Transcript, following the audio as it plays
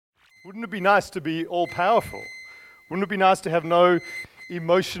Wouldn't it be nice to be all powerful? Wouldn't it be nice to have no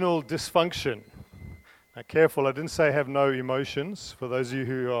emotional dysfunction? Now, careful, I didn't say have no emotions, for those of you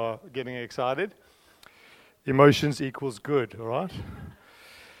who are getting excited. Emotions equals good, all right?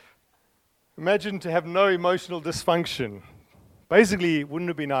 Imagine to have no emotional dysfunction. Basically, wouldn't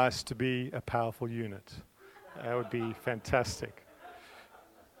it be nice to be a powerful unit? That would be fantastic.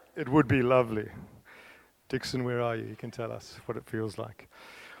 It would be lovely. Dixon, where are you? You can tell us what it feels like.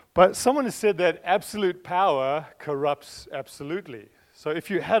 But someone has said that absolute power corrupts absolutely. So if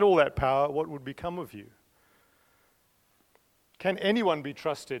you had all that power, what would become of you? Can anyone be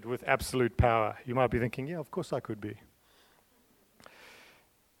trusted with absolute power? You might be thinking, yeah, of course I could be.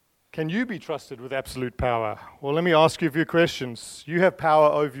 Can you be trusted with absolute power? Well, let me ask you a few questions. You have power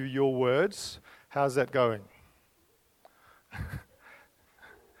over your words. How's that going?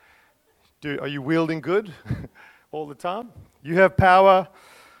 Are you wielding good all the time? You have power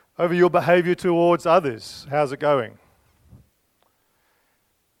over your behavior towards others. How's it going?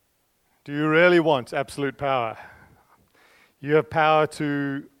 Do you really want absolute power? You have power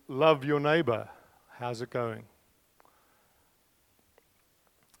to love your neighbor. How's it going?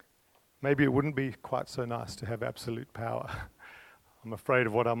 Maybe it wouldn't be quite so nice to have absolute power. I'm afraid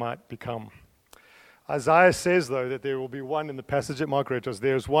of what I might become. Isaiah says, though, that there will be one in the passage that Mark read to us.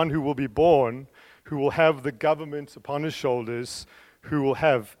 There is one who will be born, who will have the government upon his shoulders, who will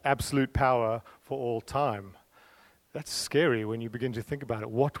have absolute power for all time. That's scary when you begin to think about it.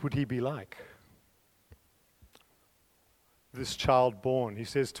 What would he be like? This child born. He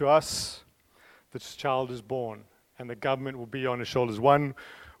says to us, this child is born, and the government will be on his shoulders, one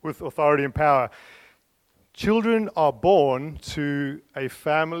with authority and power. Children are born to a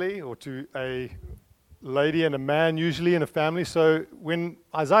family or to a lady and a man, usually in a family. So when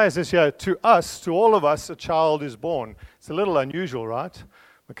Isaiah says here, to us, to all of us, a child is born. It's a little unusual, right?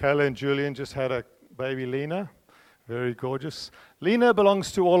 Michaela and Julian just had a baby, Lena. Very gorgeous. Lena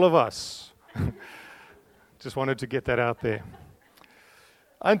belongs to all of us. Just wanted to get that out there.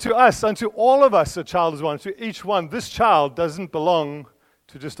 Unto us, unto all of us, a child is born. To each one, this child doesn't belong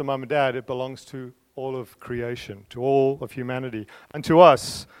to just a mom and dad. It belongs to all of creation, to all of humanity. Unto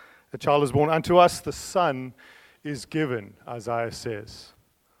us, a child is born. Unto us, the Son is given, Isaiah says.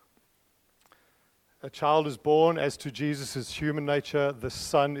 A child is born. As to Jesus' human nature, the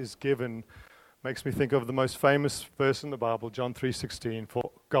Son is given. Makes me think of the most famous verse in the Bible, John 3:16.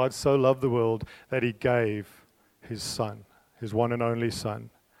 For God so loved the world that he gave his Son, his one and only Son.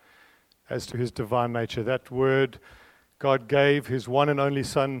 As to his divine nature, that word God gave his one and only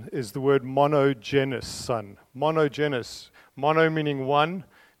Son is the word monogenes, son. Monogenes. Mono meaning one.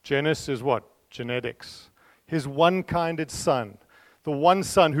 Genes is what? Genetics. His one-kinded Son. The one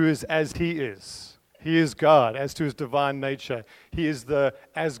Son who is as he is. He is God. As to his divine nature, he is the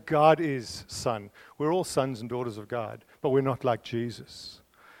as God is Son. We're all sons and daughters of God, but we're not like Jesus.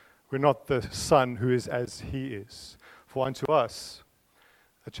 We're not the Son who is as he is. For unto us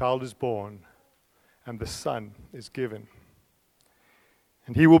a child is born, and the Son is given.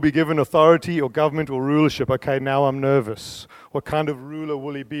 And he will be given authority or government or rulership. Okay, now I'm nervous. What kind of ruler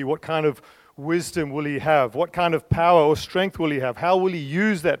will he be? What kind of wisdom will he have? What kind of power or strength will he have? How will he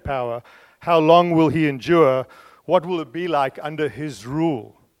use that power? How long will he endure? What will it be like under his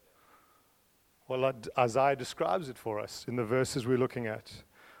rule? Well, Isaiah describes it for us in the verses we're looking at.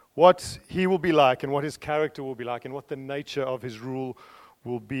 What he will be like and what his character will be like and what the nature of his rule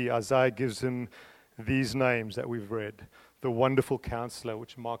will be. Isaiah gives him these names that we've read. The Wonderful Counselor,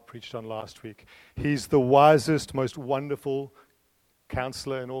 which Mark preached on last week. He's the wisest, most wonderful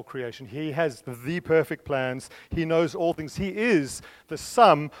Counselor in all creation. He has the perfect plans. He knows all things. He is the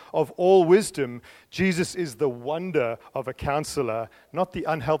sum of all wisdom. Jesus is the wonder of a counselor, not the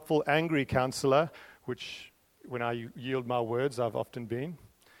unhelpful, angry counselor, which when I yield my words, I've often been.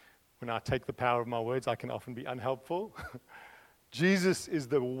 When I take the power of my words, I can often be unhelpful. Jesus is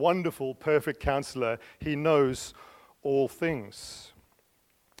the wonderful, perfect counselor. He knows all things.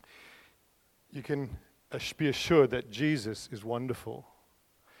 You can be assured that Jesus is wonderful.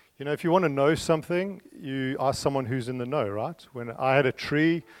 You know, if you want to know something, you ask someone who's in the know, right? When I had a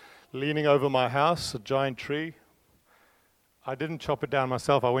tree leaning over my house, a giant tree, I didn't chop it down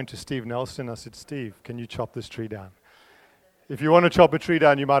myself. I went to Steve Nelson. I said, Steve, can you chop this tree down? If you want to chop a tree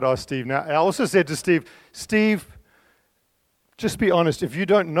down, you might ask Steve. Now, I also said to Steve, Steve, just be honest. If you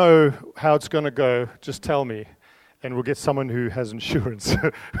don't know how it's going to go, just tell me, and we'll get someone who has insurance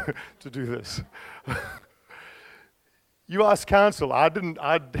to do this. You asked counsel. I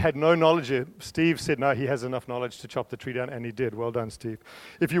had no knowledge. Steve said, no, he has enough knowledge to chop the tree down, and he did. Well done, Steve.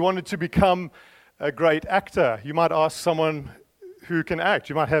 If you wanted to become a great actor, you might ask someone who can act.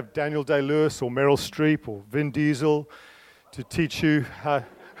 You might have Daniel Day-Lewis or Meryl Streep or Vin Diesel to teach you how.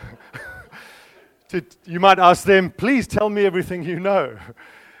 You might ask them, please tell me everything you know.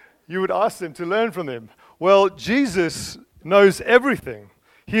 You would ask them to learn from them. Well, Jesus knows everything.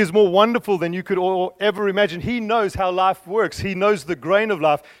 He is more wonderful than you could ever imagine. He knows how life works. He knows the grain of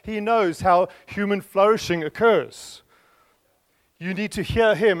life. He knows how human flourishing occurs. You need to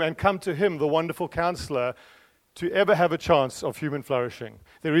hear him and come to him, the wonderful counselor, to ever have a chance of human flourishing.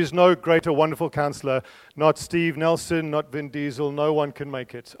 There is no greater wonderful counselor, not Steve Nelson, not Vin Diesel. No one can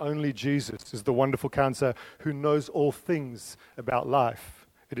make it. Only Jesus is the wonderful counselor who knows all things about life.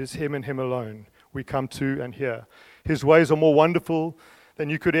 It is him and him alone we come to and hear. His ways are more wonderful than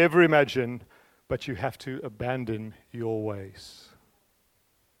you could ever imagine, but you have to abandon your ways.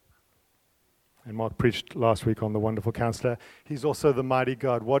 And Mark preached last week on the wonderful counselor. He's also the mighty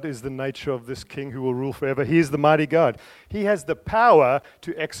God. What is the nature of this king who will rule forever? He is the mighty God. He has the power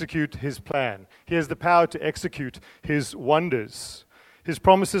to execute his plan. He has the power to execute his wonders. His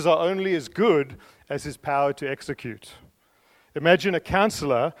promises are only as good as his power to execute. Imagine a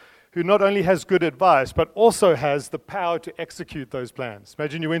counselor who not only has good advice, but also has the power to execute those plans.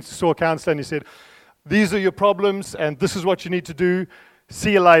 Imagine you went to saw a counselor and he said, these are your problems and this is what you need to do.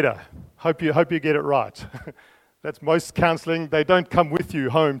 See you later. Hope you get it right. That's most counseling. They don't come with you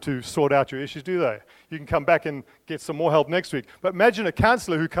home to sort out your issues, do they? You can come back and get some more help next week. But imagine a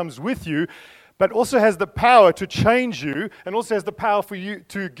counselor who comes with you, but also has the power to change you and also has the power for you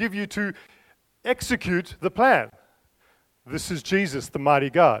to give you to execute the plan. This is Jesus, the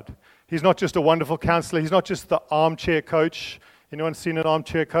mighty God. He's not just a wonderful counselor. He's not just the armchair coach. Anyone seen an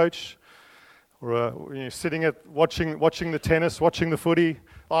armchair coach? Or sitting at watching the tennis, watching the footy.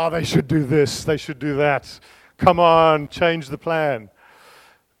 Oh, they should do this. They should do that. Come on, change the plan.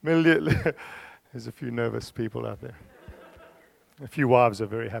 There's a few nervous people out there. A few wives are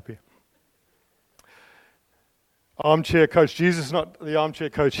very happy. Armchair coach. Jesus is not the armchair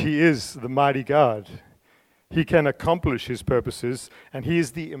coach. He is the mighty God. He can accomplish his purposes, and he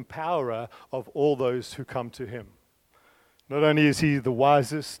is the empowerer of all those who come to him. Not only is he the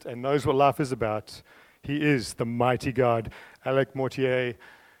wisest and knows what life is about, he is the mighty God. Alec Mortier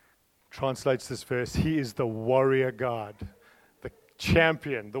translates this verse. He is the warrior God, the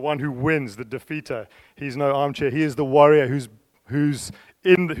champion, the one who wins, the defeater. He's no armchair. He is the warrior who's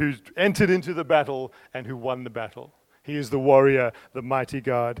entered into the battle and who won the battle. He is the warrior, the mighty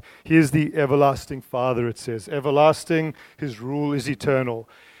God. He is the everlasting Father, it says. Everlasting, his rule is eternal.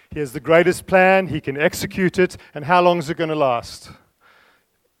 He has the greatest plan, he can execute it, and how long is it going to last?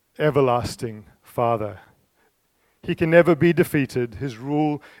 Everlasting Father. He can never be defeated. His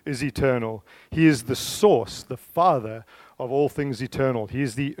rule is eternal. He is the source, the Father of all things eternal. He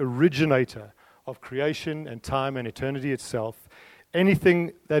is the originator of creation and time and eternity itself.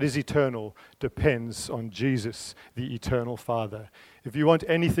 Anything that is eternal depends on Jesus, the eternal Father. If you want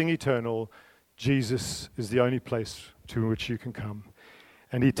anything eternal, Jesus is the only place to which you can come.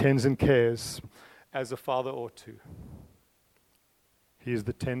 And he tends and cares as a father ought to. He is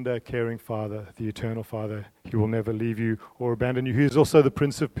the tender, caring Father, the eternal Father. He will never leave you or abandon you. He is also the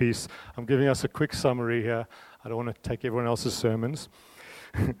Prince of Peace. I'm giving us a quick summary here. I don't want to take everyone else's sermons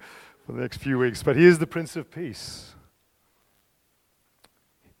for the next few weeks, but he is the Prince of Peace.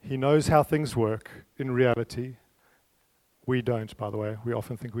 He knows how things work in reality. We don't, by the way. We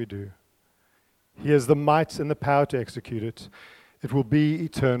often think we do. He has the might and the power to execute it. It will be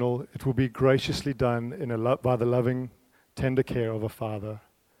eternal. It will be graciously done by the loving, tender care of a Father.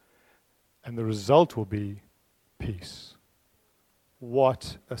 And the result will be peace.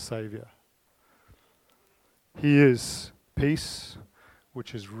 What a Savior. He is peace,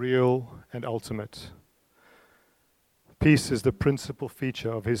 which is real and ultimate. Peace is the principal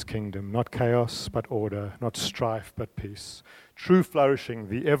feature of his kingdom, not chaos, but order, not strife, but peace. True flourishing,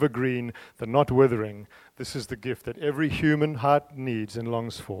 the evergreen, the not withering, this is the gift that every human heart needs and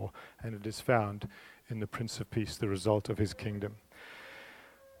longs for, and it is found in the Prince of Peace, the result of his kingdom.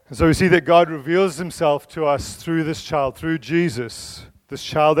 And so we see that God reveals himself to us through this child, through Jesus, this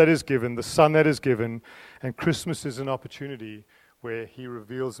child that is given, the Son that is given, and Christmas is an opportunity where he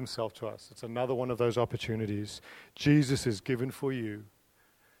reveals himself to us. It's another one of those opportunities. Jesus is given for you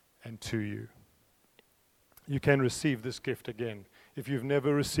and to you. You can receive this gift again. If you've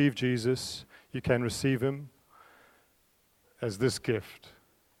never received Jesus, you can receive him as this gift.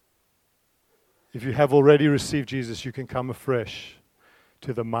 If you have already received Jesus, you can come afresh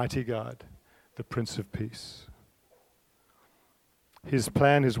to the mighty God, the Prince of Peace. His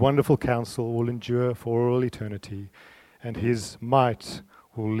plan, his wonderful counsel will endure for all eternity, and his might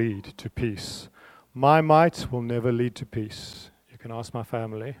will lead to peace. My might will never lead to peace. You can ask my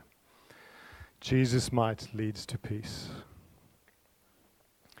family. Jesus' might leads to peace.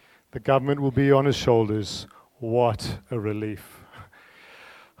 The government will be on his shoulders. What a relief.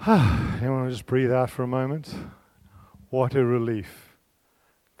 Anyone just breathe out for a moment? What a relief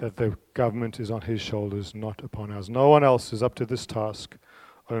that the government is on his shoulders, not upon ours. No one else is up to this task,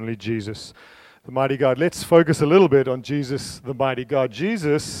 only Jesus, the mighty God. Let's focus a little bit on Jesus, the mighty God.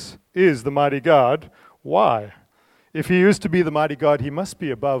 Jesus is the mighty God. Why? If he is to be the mighty God, he must be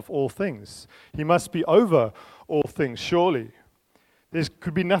above all things. He must be over all things, surely. There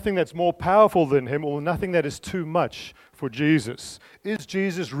could be nothing that's more powerful than him, or nothing that is too much for Jesus. Is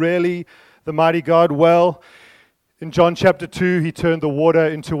Jesus really the mighty God? Well, in John chapter 2, he turned the water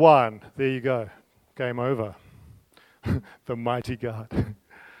into wine. There you go. Game over. The mighty God.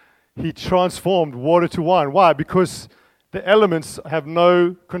 He transformed water to wine. Why? Because the elements have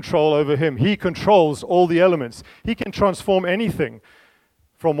no control over him. He controls all the elements. He can transform anything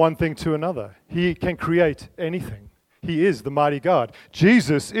from one thing to another. He can create anything. He is the mighty God.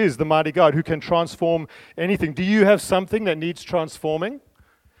 Jesus is the mighty God who can transform anything. Do you have something that needs transforming?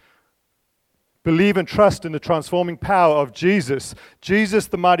 Believe and trust in the transforming power of Jesus. Jesus,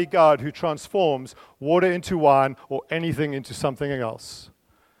 the mighty God who transforms water into wine or anything into something else.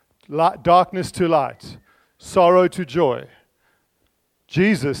 Darkness to light, sorrow to joy.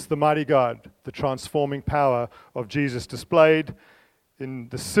 Jesus, the mighty God, the transforming power of Jesus displayed in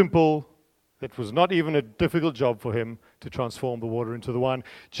the simple, that was not even a difficult job for him to transform the water into the wine.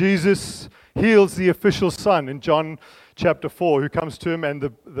 Jesus heals the official son in John chapter 4, who comes to him, and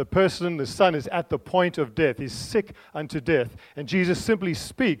the son is at the point of death. He's sick unto death. And Jesus simply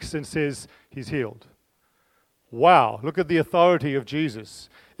speaks and says, he's healed. Wow, look at the authority of Jesus.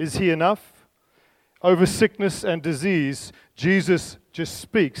 Is he enough? Over sickness and disease, Jesus just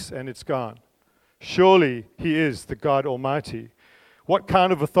speaks and it's gone. Surely he is the God Almighty. What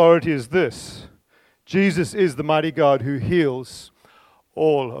kind of authority is this? Jesus is the mighty God who heals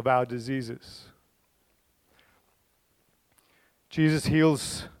all of our diseases. Jesus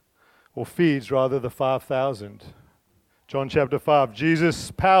heals, or feeds rather, the 5,000. John chapter 5.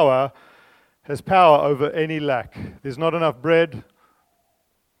 Jesus' power has power over any lack. There's not enough bread.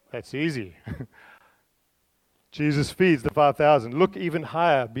 That's easy. Jesus feeds the 5,000. Look even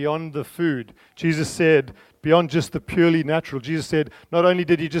higher, beyond the food. Jesus said, beyond just the purely natural, Jesus said, not only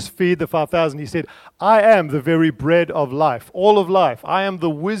did he just feed the 5,000, he said, I am the very bread of life, all of life. I am the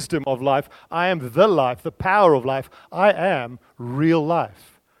wisdom of life. I am the life, the power of life. I am real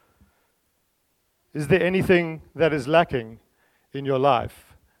life. Is there anything that is lacking in your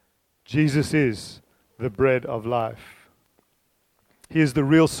life? Jesus is the bread of life. He is the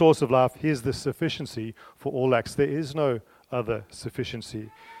real source of life. He is the sufficiency for all lacks. There is no other sufficiency.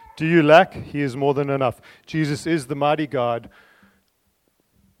 Do you lack? He is more than enough. Jesus is the mighty God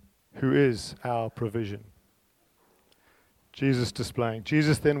who is our provision. Jesus displaying.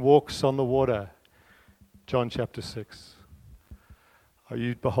 Jesus then walks on the water. John chapter 6. Are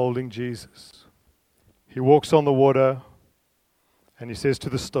you beholding Jesus? He walks on the water and he says to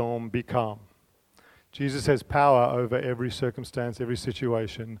the storm, be calm. Jesus has power over every circumstance, every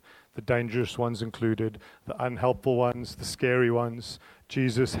situation, the dangerous ones included, the unhelpful ones, the scary ones.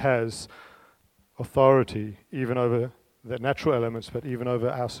 Jesus has authority even over the natural elements, but even over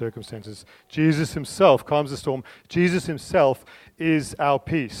our circumstances. Jesus himself calms the storm. Jesus himself is our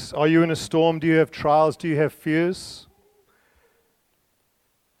peace. Are you in a storm? Do you have trials? Do you have fears?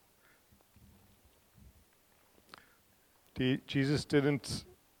 Jesus didn't...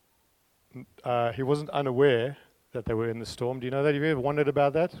 he wasn't unaware that they were in the storm. Do you know that? Have you ever wondered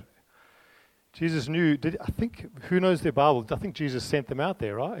about that? Jesus knew. Who knows their Bible? I think Jesus sent them out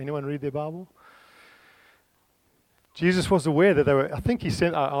there, right? Anyone read their Bible? Jesus was aware that they were,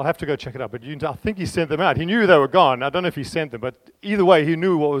 I'll have to go check it out, but I think he sent them out. He knew they were gone. I don't know if he sent them, but either way, he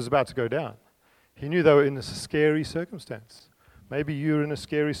knew what was about to go down. He knew they were in a scary circumstance. Maybe you're in a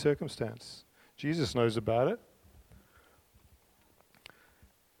scary circumstance. Jesus knows about it.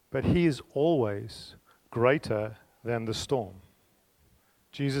 But he is always greater than the storm.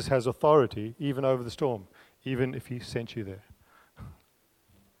 Jesus has authority even over the storm, even if he sent you there.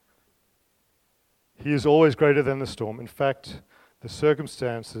 He is always greater than the storm. In fact, the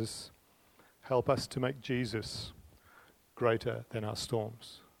circumstances help us to make Jesus greater than our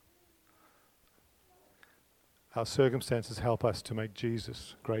storms. Our circumstances help us to make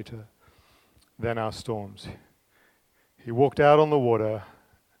Jesus greater than our storms. He walked out on the water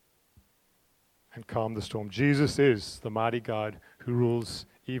and calm the storm. Jesus is the mighty God who rules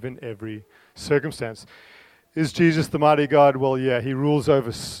even every circumstance. Is Jesus the mighty God? Well, yeah, he rules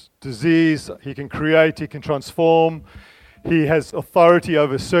over disease. He can create, he can transform. He has authority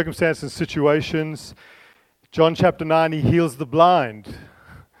over circumstances and situations. John chapter 9, he heals the blind.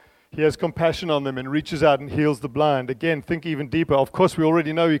 He has compassion on them and reaches out and heals the blind. Again, think even deeper. Of course, we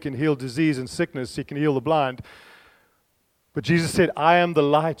already know he can heal disease and sickness. He can heal the blind. But Jesus said, I am the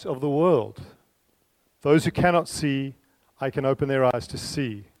light of the world. Those who cannot see, I can open their eyes to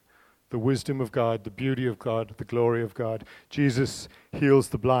see the wisdom of God, the beauty of God, the glory of God. Jesus heals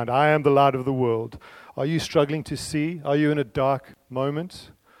the blind. I am the light of the world. Are you struggling to see? Are you in a dark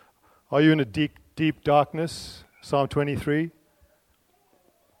moment? Are you in a deep, deep darkness? Psalm 23.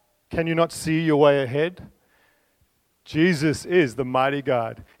 Can you not see your way ahead? Jesus is the mighty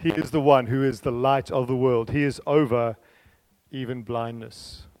God. He is the one who is the light of the world. He is over even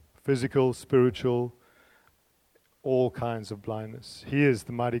blindness, physical, spiritual, all kinds of blindness. He is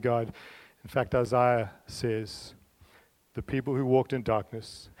the mighty God. In fact, Isaiah says, the people who walked in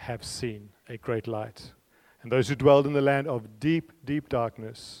darkness have seen a great light. And those who dwelled in the land of deep, deep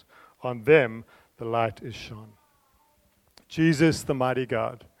darkness, on them the light is shone. Jesus, the mighty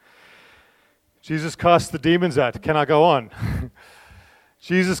God. Jesus cast the demons out. Can I go on?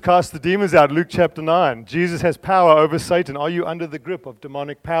 Jesus cast the demons out, Luke chapter 9. Jesus has power over Satan. Are you under the grip of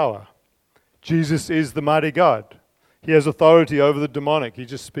demonic power? Jesus is the mighty God. He has authority over the demonic. He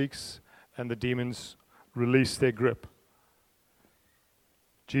just speaks and the demons release their grip.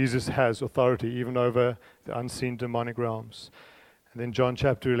 Jesus has authority even over the unseen demonic realms. And then John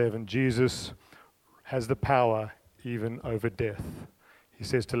chapter 11, Jesus has the power even over death. He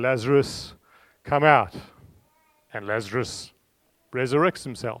says to Lazarus, come out. And Lazarus resurrects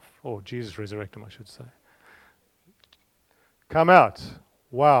himself. Or Jesus resurrected him, I should say. Come out.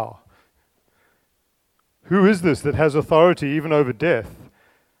 Wow. Who is this that has authority even over death?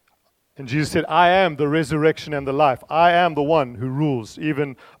 And Jesus said, I am the resurrection and the life. I am the one who rules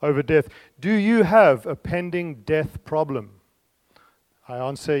even over death. Do you have a pending death problem? I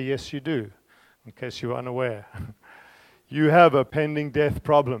answer, yes, you do, in case you were unaware. You have a pending death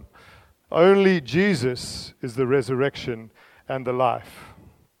problem. Only Jesus is the resurrection and the life.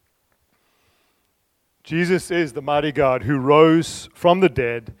 Jesus is the mighty God who rose from the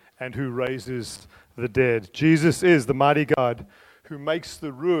dead and who raises the dead. Jesus is the mighty God who makes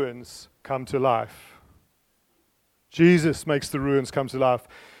the ruins come to life. Jesus makes the ruins come to life.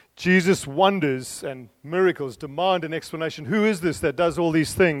 Jesus' wonders and miracles demand an explanation. Who is this that does all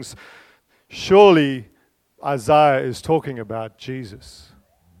these things? Surely Isaiah is talking about Jesus.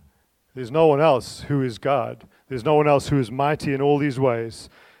 There's no one else who is God. There's no one else who is mighty in all these ways.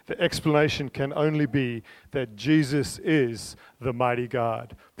 The explanation can only be that Jesus is the mighty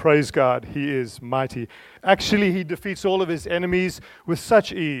God. Praise God, He is mighty. Actually, He defeats all of His enemies with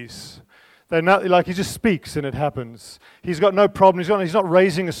such ease. They're not, like He just speaks and it happens. He's got no problem. He's not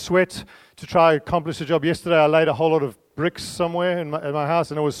raising a sweat to try to accomplish a job. Yesterday, I laid a whole lot of bricks somewhere in my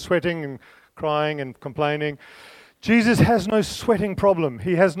house and I was sweating and crying and complaining. Jesus has no sweating problem.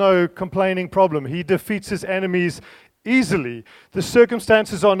 He has no complaining problem. He defeats His enemies easily. The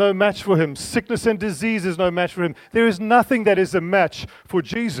circumstances are no match for Him. Sickness and disease is no match for Him. There is nothing that is a match for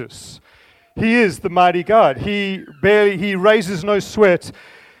Jesus. He is the mighty God. He raises no sweat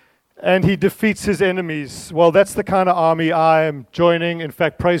and He defeats His enemies. Well, that's the kind of army I am joining. In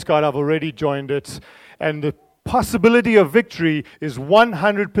fact, praise God, I've already joined it. And the possibility of victory is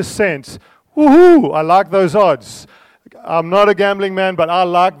 100%. Woohoo! I like those odds. I'm not a gambling man, but I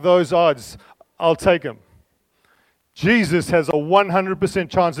like those odds. I'll take them. Jesus has a 100%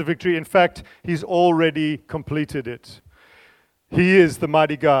 chance of victory. In fact, He's already completed it. He is the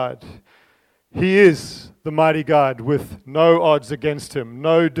mighty God. He is the mighty God with no odds against Him,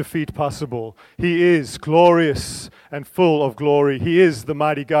 no defeat possible. He is glorious and full of glory. He is the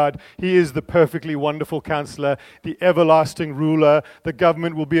mighty God. He is the perfectly wonderful counselor, the everlasting ruler. The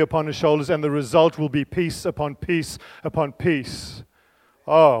government will be upon His shoulders, and the result will be peace upon peace upon peace.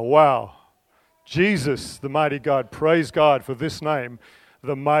 Oh, wow. Jesus, the mighty God. Praise God for this name,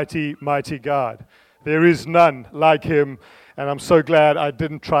 the mighty, mighty God. There is none like Him, and I'm so glad I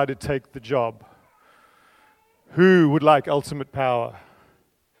didn't try to take the job. Who would like ultimate power?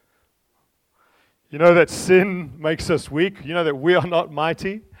 You know that sin makes us weak. You know that we are not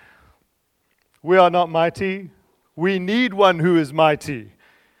mighty. We are not mighty. We need one who is mighty.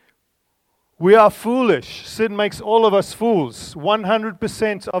 We are foolish. Sin makes all of us fools.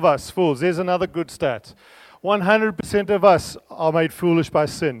 100% of us fools. There's another good stat. 100% of us are made foolish by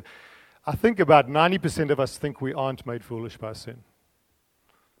sin. I think about 90% of us think we aren't made foolish by sin.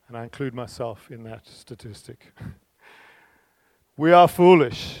 And I include myself in that statistic. We are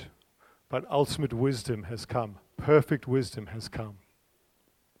foolish, but ultimate wisdom has come. Perfect wisdom has come.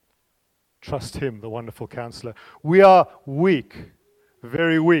 Trust him, the wonderful counselor. We are weak,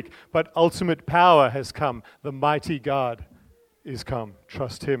 very weak, but ultimate power has come. The mighty God is come.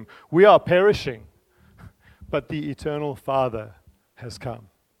 Trust him. We are perishing, but the eternal Father has come.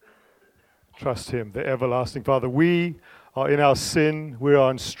 Trust him, the everlasting Father. We are in our sin, we are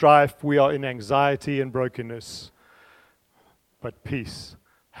in strife, we are in anxiety and brokenness, but peace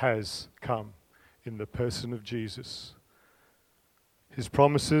has come in the person of Jesus. His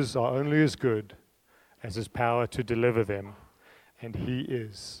promises are only as good as his power to deliver them, and he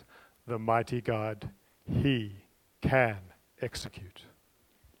is the mighty God. He can execute.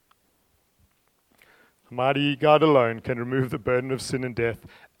 The mighty God alone can remove the burden of sin and death,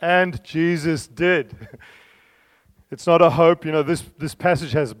 and Jesus did. It's not a hope. You know, this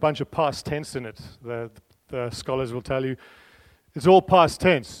passage has a bunch of past tense in it. The scholars will tell you it's all past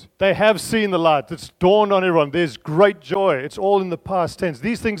tense. They have seen the light. It's dawned on everyone. There's great joy. It's all in the past tense.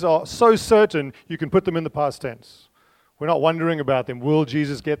 These things are so certain you can put them in the past tense. We're not wondering about them. Will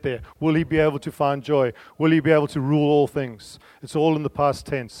Jesus get there? Will he be able to find joy? Will he be able to rule all things? It's all in the past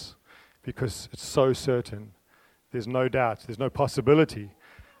tense because it's so certain. There's no doubt. There's no possibility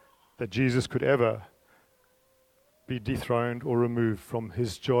that Jesus could ever be dethroned or removed from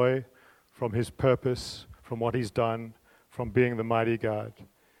his joy, from his purpose, from what he's done, from being the mighty God.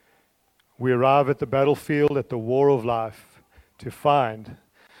 We arrive at the battlefield, at the war of life, to find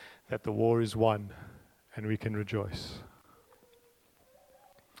that the war is won and we can rejoice.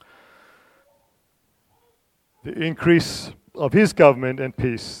 The increase of his government and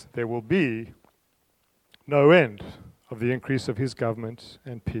peace, there will be no end of the increase of his government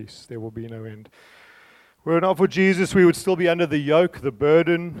and peace. There will be no end. Were it not for Jesus, we would still be under the yoke, the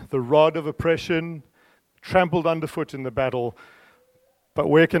burden, the rod of oppression, trampled underfoot in the battle. But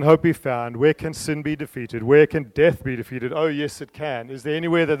where can hope be found? Where can sin be defeated? Where can death be defeated? Oh, yes, it can. Is there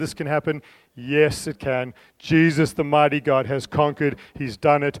anywhere that this can happen? Yes, it can. Jesus, the mighty God, has conquered. He's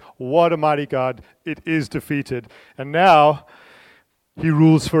done it. What a mighty God. It is defeated. And now, he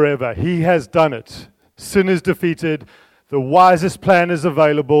rules forever. He has done it. Sin is defeated. The wisest plan is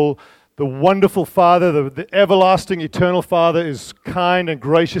available. The wonderful Father, the everlasting, eternal Father is kind and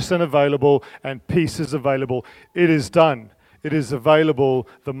gracious and available, and peace is available. It is done. It is available.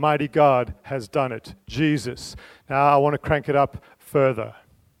 The mighty God has done it. Jesus. Now I want to crank it up further.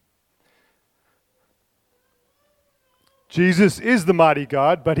 Jesus is the mighty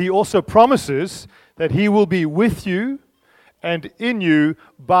God, but he also promises that he will be with you and in you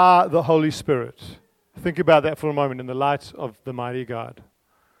by the Holy Spirit. Think about that for a moment in the light of the mighty God.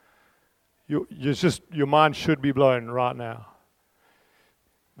 Your mind should be blown right now.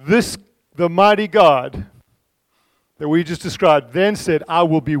 The mighty God that we just described then said, I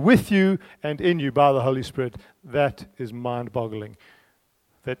will be with you and in you by the Holy Spirit. That is mind-boggling.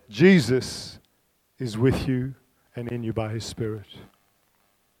 That Jesus is with you and in you by his Spirit.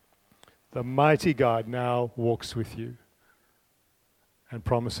 The mighty God now walks with you and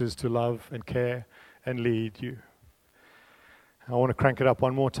promises to love and care and lead you. I want to crank it up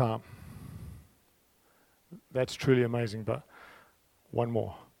one more time. That's truly amazing, but one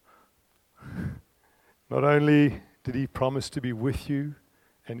more. Not only did he promise to be with you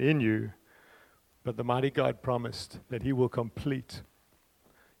and in you, but the mighty God promised that he will complete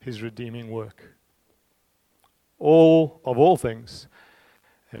his redeeming work. All things,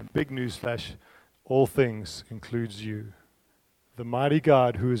 and big newsflash, all things includes you. The mighty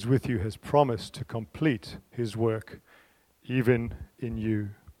God who is with you has promised to complete his work, even in you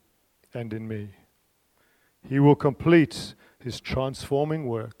and in me. He will complete his transforming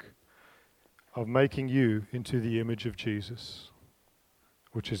work of making you into the image of Jesus,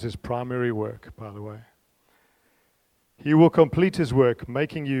 which is his primary work, by the way. He will complete his work,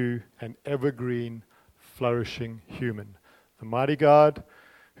 making you an evergreen, flourishing human. The mighty God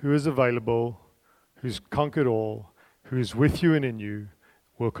who is available, who's conquered all, who is with you and in you,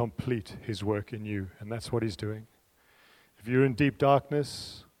 will complete his work in you. And that's what he's doing. If you're in deep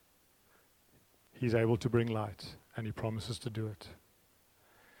darkness, he's able to bring light, and he promises to do it.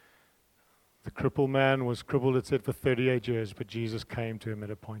 The crippled man was crippled, it said, for 38 years, but Jesus came to him at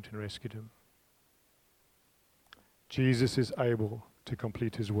a point and rescued him. Jesus is able to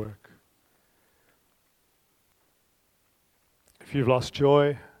complete his work. If you've lost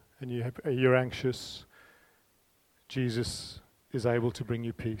joy and you're anxious, Jesus is able to bring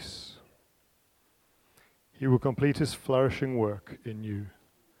you peace. He will complete his flourishing work in you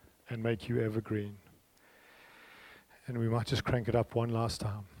and make you evergreen. And we might just crank it up one last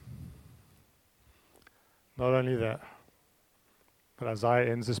time. Not only that, but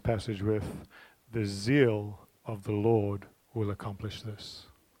Isaiah ends this passage with, the zeal of the Lord will accomplish this.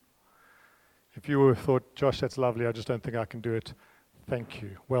 If you thought, Josh, that's lovely, I just don't think I can do it, thank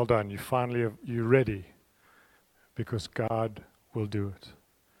you. Well done. You're ready, because God will do it.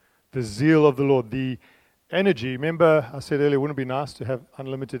 The zeal of the Lord, the energy. Remember, I said earlier, wouldn't it be nice to have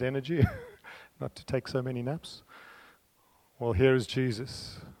unlimited energy, not to take so many naps? Well, here is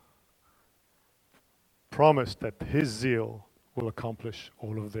Jesus. Promised that his zeal will accomplish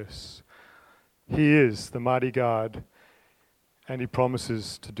all of this. He is the mighty God, and he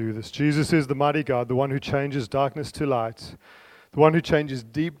promises to do this. Jesus is the mighty God, the one who changes darkness to light, the one who changes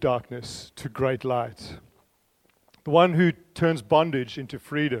deep darkness to great light, the one who turns bondage into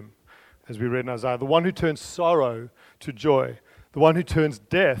freedom, as we read in Isaiah, the one who turns sorrow to joy, the one who turns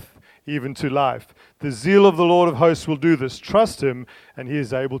death even to life. The zeal of the Lord of hosts will do this. Trust him, and he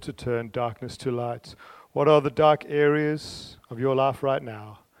is able to turn darkness to light. What are the dark areas of your life right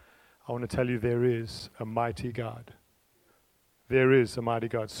now? I want to tell you, there is a mighty God. There is a mighty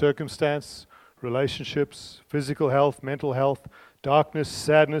God. Circumstance, relationships, physical health, mental health, darkness,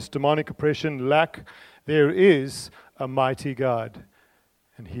 sadness, demonic oppression, lack. There is a mighty God,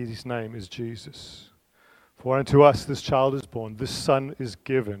 and his name is Jesus. For unto us this child is born, this son is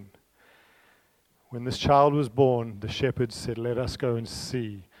given. When this child was born, the shepherds said, let us go and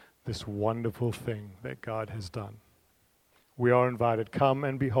see this wonderful thing that God has done. We are invited. Come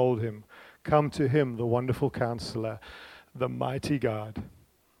and behold him. Come to him, the wonderful counselor, the mighty God,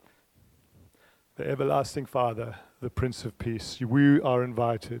 the everlasting Father, the Prince of Peace. We are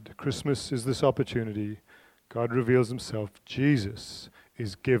invited. Christmas is this opportunity. God reveals himself. Jesus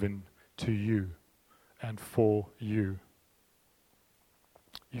is given to you and for you.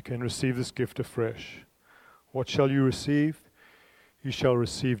 You can receive this gift afresh. What shall you receive? You shall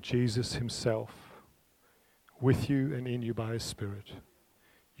receive Jesus himself with you and in you by his Spirit.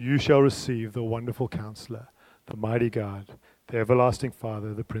 You shall receive the wonderful counselor, the mighty God, the everlasting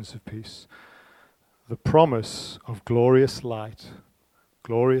Father, the Prince of Peace. The promise of glorious light,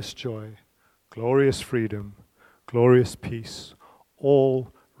 glorious joy, glorious freedom, glorious peace,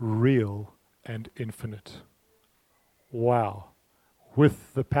 all real and infinite. Wow.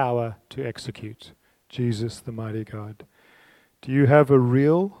 With the power to execute. Jesus, the mighty God. Do you have a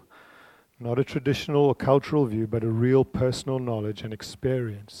real, not a traditional or cultural view, but a real personal knowledge and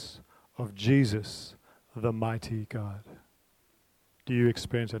experience of Jesus, the mighty God? Do you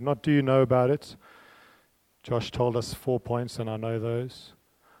experience it? Not do you know about it? Josh told us 4 points, and I know those.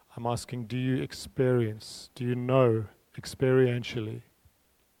 I'm asking, do you experience, do you know experientially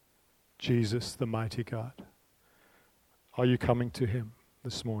Jesus, the mighty God? Are you coming to him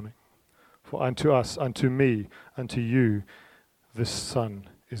this morning? For unto us, unto me, unto you, this Son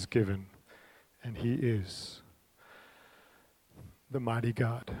is given, and he is the mighty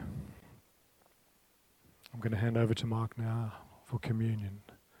God. I'm going to hand over to Mark now for communion.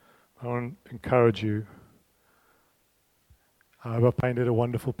 I want to encourage you. I hope I've painted a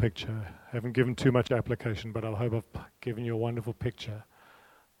wonderful picture. I haven't given too much application, but I hope I've given you a wonderful picture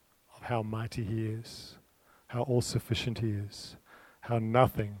of how mighty he is, how all-sufficient he is, how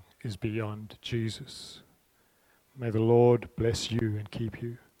nothing is beyond Jesus. May the Lord bless you and keep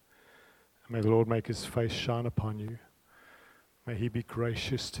you. May the Lord make his face shine upon you. May he be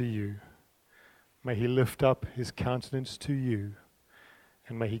gracious to you. May he lift up his countenance to you,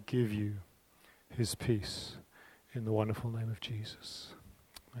 and may he give you his peace in the wonderful name of Jesus.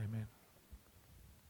 Amen.